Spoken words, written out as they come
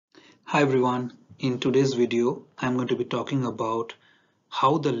Hi everyone, in today's video I'm going to be talking about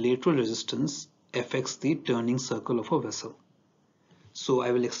how the lateral resistance affects the turning circle of a vessel. So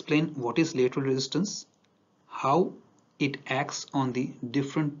I will explain what is lateral resistance, how it acts on the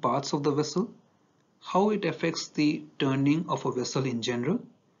different parts of the vessel, how it affects the turning of a vessel in general,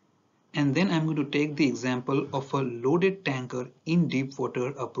 and then I'm going to take the example of a loaded tanker in deep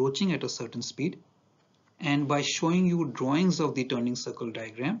water approaching at a certain speed, and by showing you drawings of the turning circle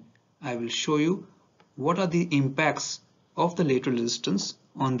diagram, I will show you what are the impacts of the lateral resistance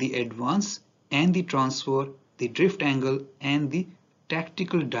on the advance and the transfer, the drift angle and the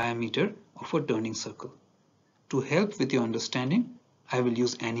tactical diameter of a turning circle. To help with your understanding, I will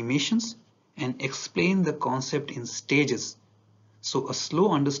use animations and explain the concept in stages. So a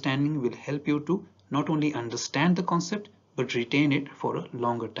slow understanding will help you to not only understand the concept but retain it for a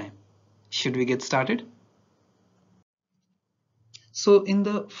longer time. Should we get started? So in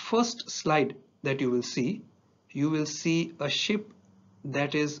the first slide that you will see a ship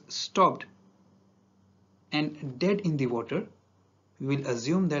that is stopped and dead in the water. We will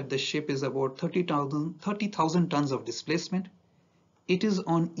assume that the ship is about 30,000 tons of displacement. It is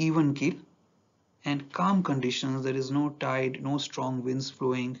on even keel and calm conditions. There is no tide, no strong winds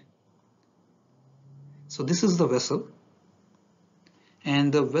flowing. So this is the vessel,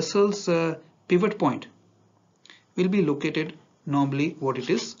 and the vessel's pivot point will be located normally what it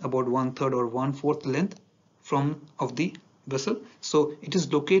is about 1/3 or 1/4 length of the vessel. So it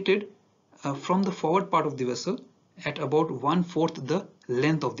is located from the forward part of the vessel at about 1/4 the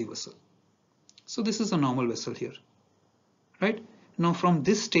length of the vessel. So this is a normal vessel here, right? Now from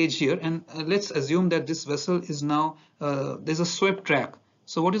this stage here, and let's assume that this vessel is now there's a swept track.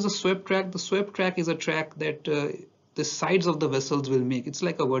 So what is a swept track? The swept track is a track that the sides of the vessels will make. It's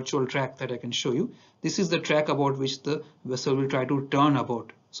like a virtual track that I can show you. This is the track about which the vessel will try to turn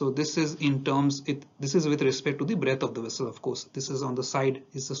about. So this is in terms, this is with respect to the breadth of the vessel, of course. This is on the side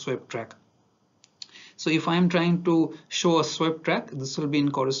is the swept track. So if I am trying to show a swept track, this will be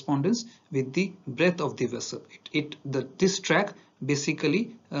in correspondence with the breadth of the vessel. This track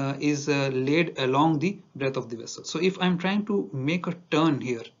basically is laid along the breadth of the vessel. So if I'm trying to make a turn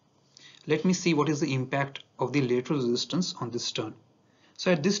here, let me see what is the impact of the lateral resistance on this turn.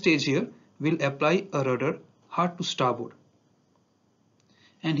 So at this stage here, we'll apply a rudder hard to starboard.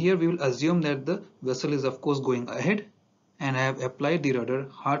 And here we will assume that the vessel is of course going ahead, and I have applied the rudder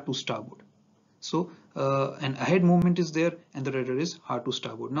hard to starboard. So an ahead movement is there and the rudder is hard to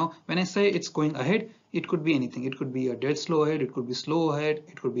starboard. Now when I say it's going ahead, it could be anything. It could be a dead slow ahead, it could be slow ahead,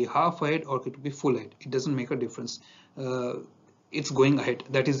 it could be half ahead, or it could be full ahead. It doesn't make a difference. It's going ahead.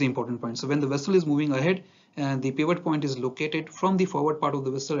 That is the important point. So when the vessel is moving ahead, the pivot point is located from the forward part of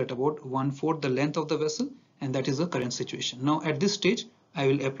the vessel at about 1/4 the length of the vessel, and that is the current situation. Now at this stage, I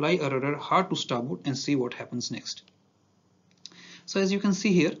will apply a rudder hard to starboard and see what happens next. So as you can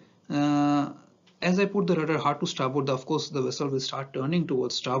see here, as I put the rudder hard to starboard, of course the vessel will start turning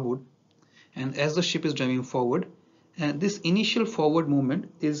towards starboard, and as the ship is driving forward, this initial forward movement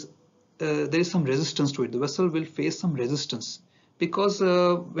is there is some resistance to it. The vessel will face some resistance because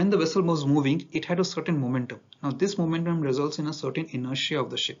when the vessel was moving, it had a certain momentum. Now this momentum results in a certain inertia of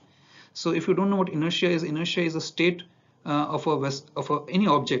the ship. So if you don't know what inertia is a state of any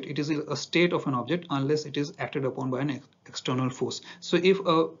object. It is a state of an object unless it is acted upon by an external force. So if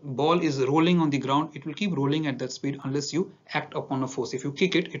a ball is rolling on the ground, it will keep rolling at that speed unless you act upon a force. If you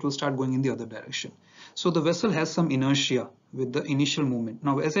kick it, it will start going in the other direction. So the vessel has some inertia with the initial movement.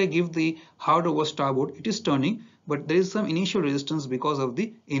 Now as I give the hard over starboard, it is turning, but there is some initial resistance because of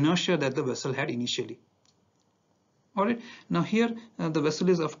the inertia that the vessel had initially. Alright, now here the vessel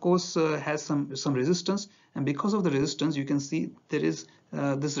is of course has some resistance, and because of the resistance you can see there is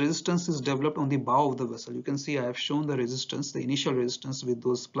this resistance is developed on the bow of the vessel. You can see I have shown the resistance, the initial resistance, with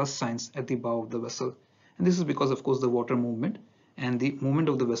those plus signs at the bow of the vessel, and this is because of course the water movement and the movement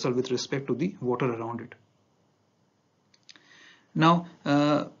of the vessel with respect to the water around it. Now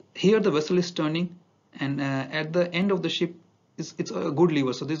here the vessel is turning, and at the end of the ship it's a good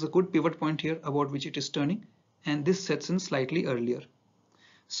lever, so there's a good pivot point here about which it is turning, and this sets in slightly earlier.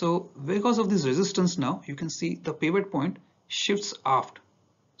 So because of this resistance, now you can see the pivot point shifts aft.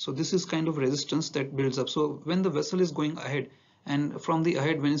 So this is kind of resistance that builds up. So when the vessel is going ahead, and from the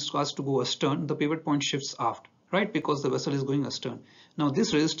ahead when it starts to go astern, the pivot point shifts aft, right? Because the vessel is going astern. Now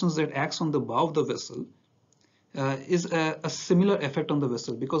this resistance that acts on the bow of the vessel is a similar effect on the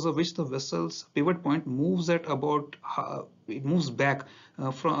vessel, because of which the vessel's pivot point moves at about it moves back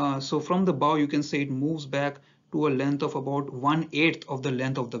so from the bow you can say it moves back to a length of about 1/8 of the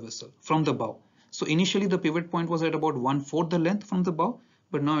length of the vessel from the bow. So initially the pivot point was at about 1/4 the length from the bow,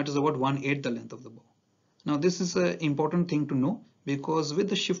 but now it is about 1/8 the length of the bow. Now this is an important thing to know, because with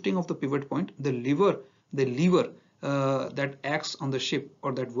the shifting of the pivot point, the lever that acts on the ship,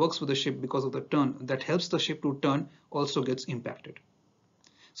 or that works with the ship because of the turn, that helps the ship to turn, also gets impacted.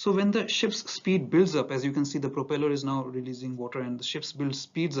 So when the ship's speed builds up, as you can see, the propeller is now releasing water and the ship's build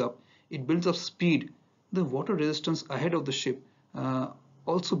speeds up, it builds up speed. The water resistance ahead of the ship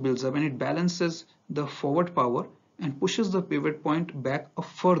also builds up, and it balances the forward power and pushes the pivot point back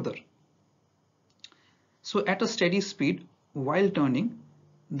further. So at a steady speed, while turning,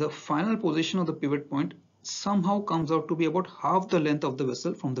 the final position of the pivot point somehow comes out to be about half the length of the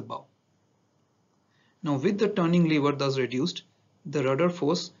vessel from the bow. Now with the turning lever thus reduced, the rudder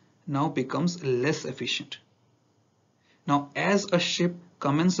force now becomes less efficient. Now as a ship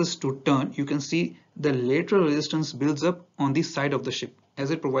commences to turn, you can see the lateral resistance builds up on the side of the ship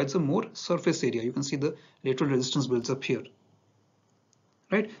as it provides a more surface area. You can see the lateral resistance builds up here.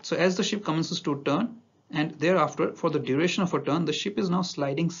 Right? So as the ship commences to turn, and thereafter for the duration of a turn, the ship is now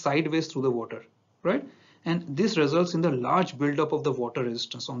sliding sideways through the water, right? And this results in the large buildup of the water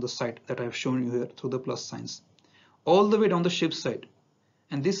resistance on the side that I have shown you here through the plus signs, all the way down the ship's side.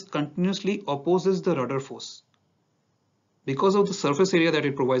 And this continuously opposes the rudder force. Because of the surface area that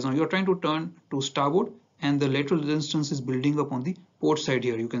it provides, now you are trying to turn to starboard and the lateral resistance is building up on the port side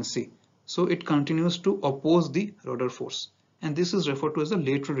here, you can see. So it continues to oppose the rudder force. And this is referred to as the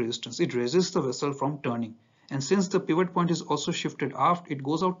lateral resistance. It resists the vessel from turning. And since the pivot point is also shifted aft, it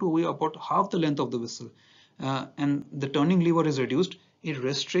goes out to about half the length of the vessel. And the turning lever is reduced, it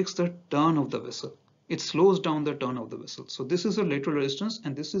restricts the turn of the vessel. It slows down the turn of the vessel. So this is a lateral resistance,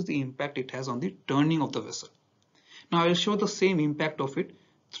 and this is the impact it has on the turning of the vessel. Now I will show the same impact of it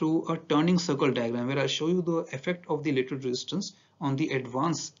through a turning circle diagram, where I show you the effect of the lateral resistance on the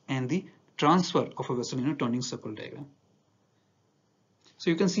advance and the transfer of a vessel in a turning circle diagram. So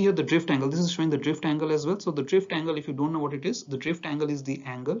you can see here the drift angle. This is showing the drift angle as well. So the drift angle, if you don't know what it is, the drift angle is the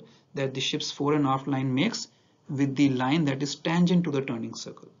angle that the ship's fore and aft line makes with the line that is tangent to the turning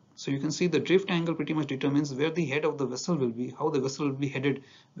circle. So you can see the drift angle pretty much determines where the head of the vessel will be, how the vessel will be headed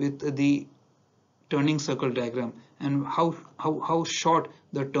with the turning circle diagram, and how short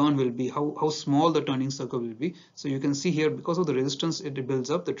the turn will be, how small the turning circle will be. So you can see here, because of the resistance it builds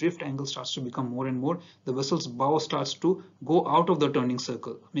up, the drift angle starts to become more and more. The vessel's bow starts to go out of the turning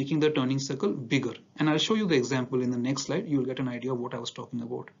circle, making the turning circle bigger. And I'll show you the example in the next slide. You'll get an idea of what I was talking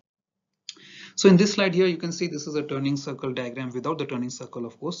about. So in this slide here, you can see this is a turning circle diagram without the turning circle,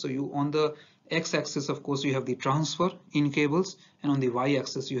 of course. So you, on the x-axis, of course, you have the transfer in cables, and on the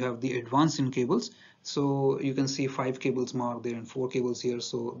y-axis you have the advance in cables. So you can see 5 cables marked there and 4 cables here.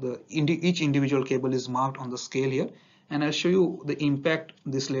 So each individual cable is marked on the scale here, and I'll show you the impact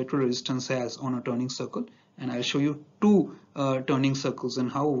this lateral resistance has on a turning circle, and I'll show you 2 turning circles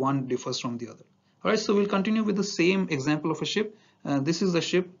and how one differs from the other. All right, so we'll continue with the same example of a ship. This is the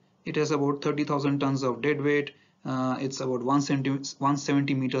ship. It has about 30,000 tons of dead weight. It's about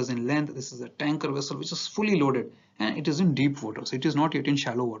 170 meters in length. This is a tanker vessel which is fully loaded, and it is in deep waters. It is not yet in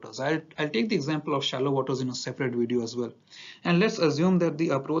shallow waters. I'll take the example of shallow waters in a separate video as well. And let's assume that the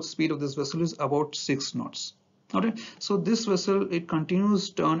approach speed of this vessel is about 6 knots. Okay, so this vessel, it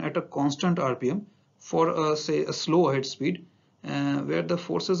continues turn at a constant RPM for say a slow ahead speed, where the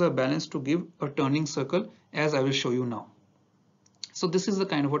forces are balanced to give a turning circle, as I will show you now. So this is the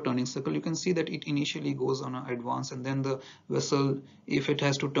kind of a turning circle. You can see that it initially goes on an advance, and then the vessel, if it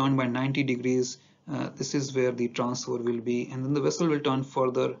has to turn by 90 degrees, this is where the transfer will be, and then the vessel will turn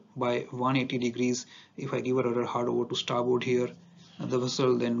further by 180 degrees. If I give a rudder hard over to starboard here, the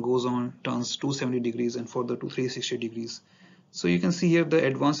vessel then goes on, turns 270 degrees and further to 360 degrees. So you can see here the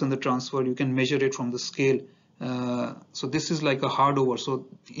advance and the transfer. You can measure it from the scale. So this is like a hard over. So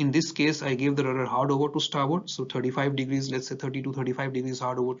in this case, I gave the rudder hard over to starboard. So 35 degrees, let's say 30 to 35 degrees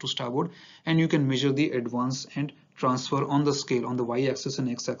hard over to starboard. And you can measure the advance and transfer on the scale. On the y-axis and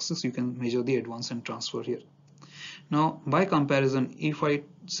x-axis, you can measure the advance and transfer here. Now, by comparison, if I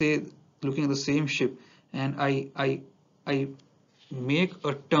say, looking at the same ship, and I make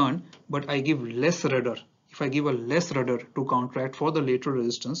a turn, but I give less rudder. If I give a less rudder to counteract for the lateral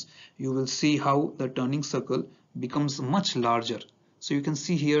resistance, you will see how the turning circle becomes much larger. So you can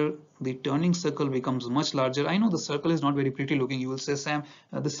see here the turning circle becomes much larger. I know the circle is not very pretty looking. You will say, Sam,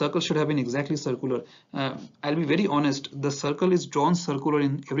 the circle should have been exactly circular. I'll be very honest, the circle is drawn circular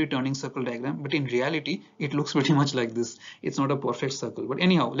in every turning circle diagram, but in reality it looks pretty much like this. It's not a perfect circle, but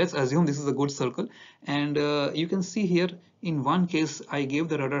anyhow, let's assume this is a good circle. And you can see here in one case I gave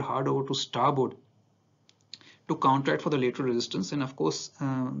the rudder hard over to starboard to counteract for the lateral resistance, and of course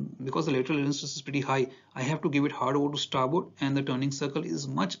because the lateral resistance is pretty high, I have to give it hard over to starboard, and the turning circle is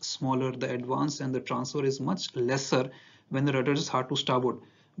much smaller. The advance and the transfer is much lesser when the rudder is hard to starboard.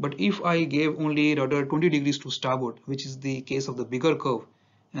 But if I gave only rudder 20 degrees to starboard, which is the case of the bigger curve,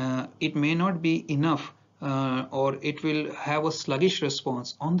 it may not be enough, or it will have a sluggish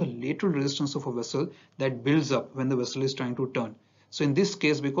response on the lateral resistance of a vessel that builds up when the vessel is trying to turn. So in this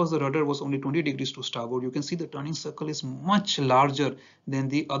case, because the rudder was only 20 degrees to starboard, you can see the turning circle is much larger than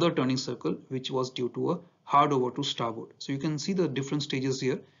the other turning circle, which was due to a hard over to starboard. So you can see the different stages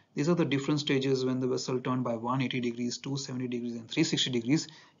here. These are the different stages when the vessel turned by 180 degrees, 270 degrees, and 360 degrees.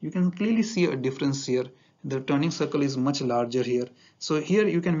 You can clearly see a difference here. The turning circle is much larger here. So here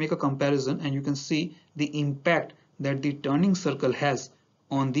you can make a comparison, and you can see the impact that the turning circle has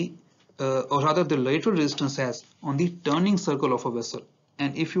on the or rather the lateral resistance has on the turning circle of a vessel.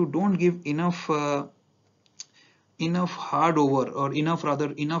 And if you don't give enough hard over, or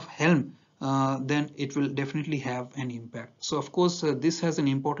enough helm, then it will definitely have an impact. So of course this has an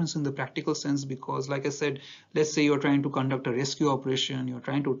importance in the practical sense, because like I said, let's say you're trying to conduct a rescue operation, you're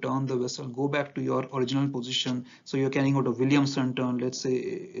trying to turn the vessel, go back to your original position. So you're carrying out a Williamson turn, let's say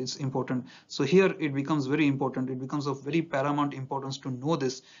it's important. So here it becomes very important, it becomes of very paramount importance to know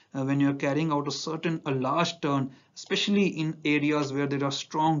this when you're carrying out a large turn, especially in areas where there are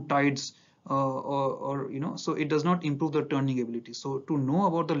strong tides, so it does not improve the turning ability. So to know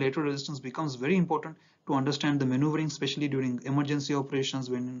about the lateral resistance becomes very important to understand the maneuvering, especially during emergency operations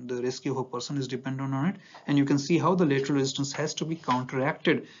when the rescue of a person is dependent on it. And you can see how the lateral resistance has to be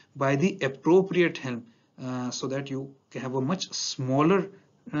counteracted by the appropriate helm, so that you can have a much smaller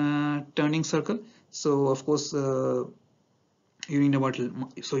turning circle. So of course you need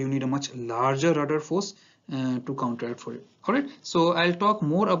a much larger rudder force to counteract for it. All right, so I'll talk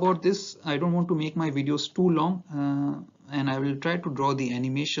more about this. I don't want to make my videos too long, and I will try to draw the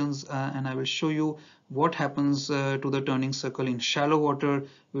animations, and I will show you what happens to the turning circle in shallow water.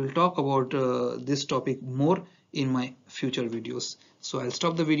 We'll talk about this topic more in my future videos. So I'll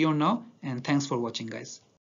stop the video now, and thanks for watching, guys.